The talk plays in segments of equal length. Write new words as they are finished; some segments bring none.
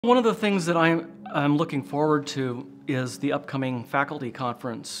One of the things that I'm looking forward to is the upcoming faculty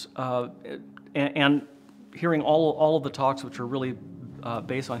conference, and hearing all of the talks, which are really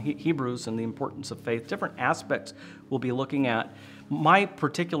based on Hebrews and the importance of faith. Different aspects we'll be looking at. My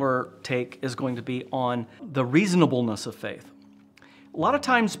particular take is going to be on the reasonableness of faith. A lot of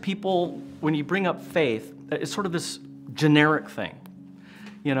times people, when you bring up faith, it's sort of this generic thing.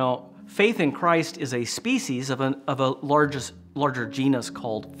 You know, faith in Christ is a species of a larger genus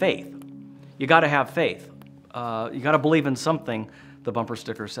called faith. You got to have faith. You got to believe in something. The bumper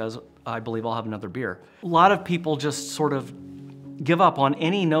sticker says, "I believe I'll have another beer." A lot of people just sort of give up on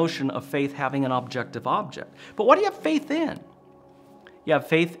any notion of faith having an objective object. But what do you have faith in? You have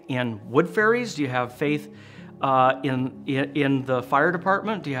faith in wood fairies? Do you have faith in the fire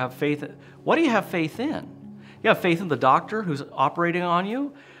department? Do you have faith? What do you have faith in? You have faith in the doctor who's operating on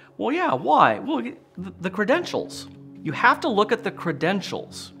you? Well, yeah, why? Well, the credentials. You have to look at the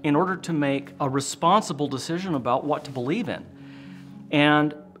credentials in order to make a responsible decision about what to believe in.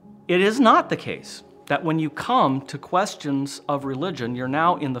 And it is not the case that when you come to questions of religion, you're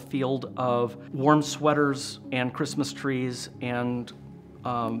now in the field of warm sweaters and Christmas trees and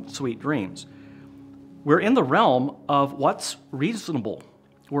sweet dreams. We're in the realm of what's reasonable.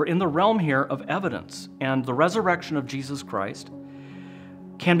 We're in the realm here of evidence, and the resurrection of Jesus Christ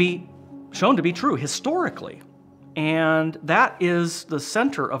can be shown to be true historically. And that is the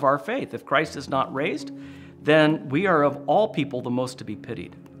center of our faith. If Christ is not raised, then we are of all people the most to be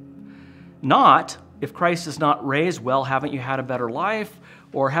pitied. Not, if Christ is not raised, well, haven't you had a better life?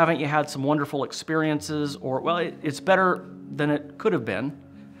 Or haven't you had some wonderful experiences? Or, well, it's better than it could have been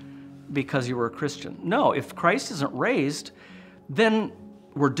because you were a Christian. No, if Christ isn't raised, then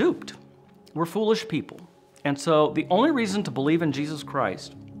we're duped. We're foolish people. And so the only reason to believe in Jesus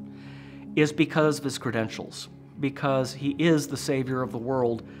Christ is because of his credentials, because he is the Savior of the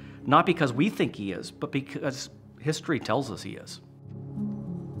world, not because we think he is, but because history tells us he is.